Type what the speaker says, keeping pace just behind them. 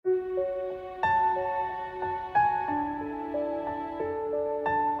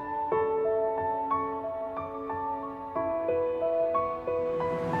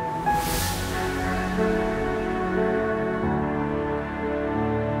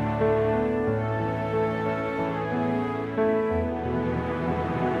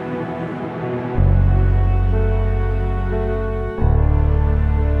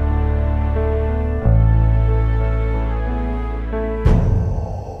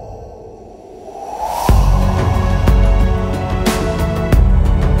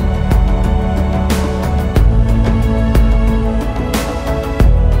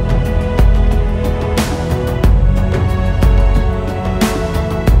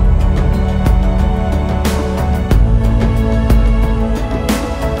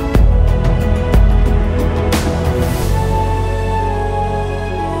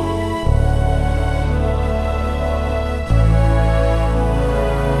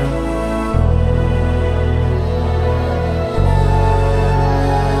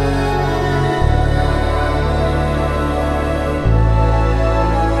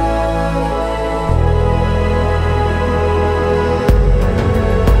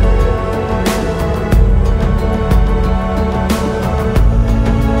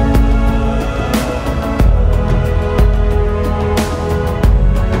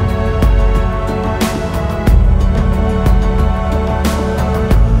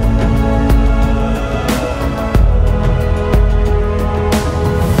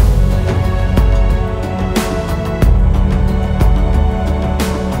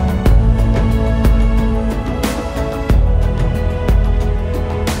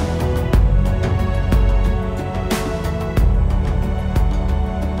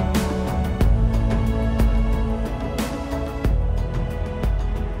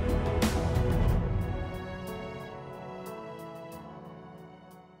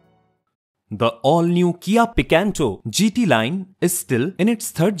The all-new Kia Picanto GT line is still in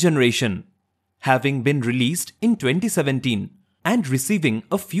its third generation, having been released in 2017 and receiving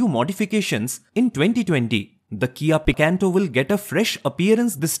a few modifications in 2020. The Kia Picanto will get a fresh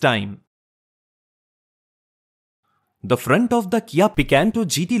appearance this time. The front of the Kia Picanto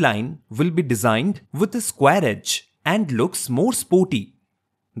GT line will be designed with a square edge and looks more sporty.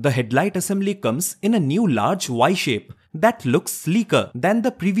 The headlight assembly comes in a new large Y shape that looks sleeker than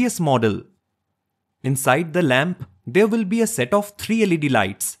the previous model. Inside the lamp, there will be a set of 3 LED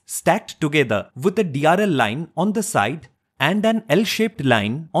lights stacked together with a DRL line on the side and an L-shaped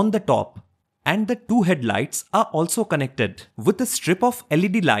line on the top. And the 2 headlights are also connected with a strip of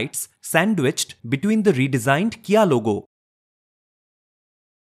LED lights sandwiched between the redesigned Kia logo.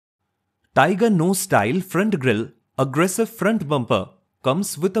 Tiger nose style front grille, aggressive front bumper,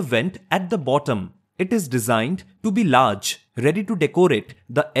 comes with a vent at the bottom. It is designed to be large, ready to decorate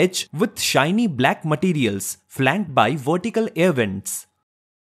the edge with shiny black materials flanked by vertical air vents.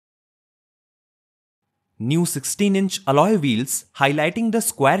 New 16-inch alloy wheels highlighting the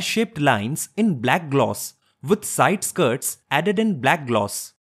square-shaped lines in black gloss with side skirts added in black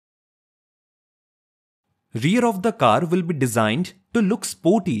gloss. Rear of the car will be designed to look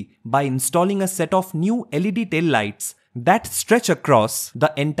sporty by installing a set of new LED tail lights that stretch across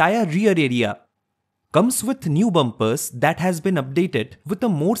the entire rear area. Comes with new bumpers that has been updated with a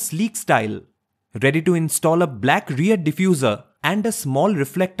more sleek style. Ready to install a black rear diffuser and a small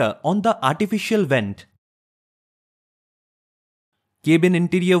reflector on the artificial vent. Cabin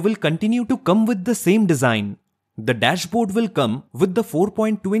interior will continue to come with the same design. The dashboard will come with the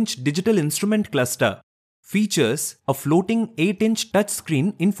 4.2-inch digital instrument cluster. Features a floating 8-inch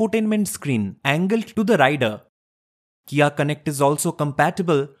touchscreen infotainment screen angled to the rider. Kia Connect is also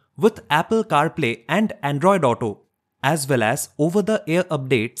compatible with Apple CarPlay and Android Auto, as well as over-the-air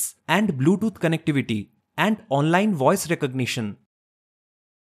updates and Bluetooth connectivity and online voice recognition.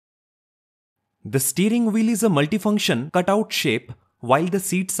 The steering wheel is a multifunction cutout shape, while the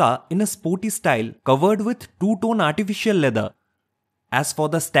seats are in a sporty style covered with two-tone artificial leather. As for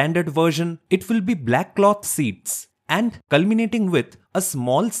the standard version, it will be black cloth seats and culminating with a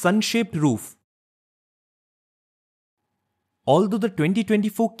small sun-shaped roof. Although the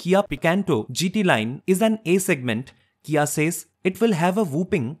 2024 Kia Picanto GT line is an A segment, Kia says it will have a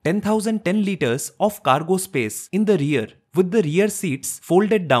whopping 10,010 liters of cargo space in the rear, with the rear seats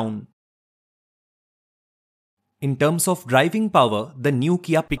folded down. In terms of driving power, the new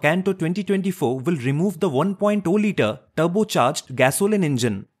Kia Picanto 2024 will remove the 1.0-litre turbocharged gasoline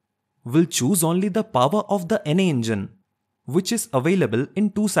engine. Will choose only the power of the NA engine, which is available in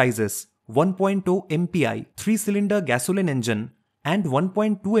 2 sizes, 1.0 MPI 3-cylinder gasoline engine and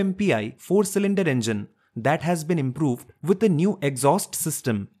 1.2 MPI 4-cylinder engine that has been improved with a new exhaust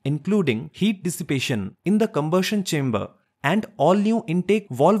system including heat dissipation in the combustion chamber and all new intake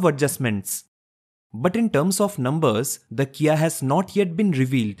valve adjustments. But in terms of numbers, the Kia has not yet been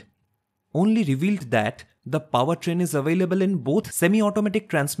revealed. Only revealed that the powertrain is available in both semi-automatic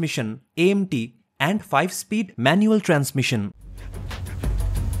transmission, AMT, and 5-speed manual transmission.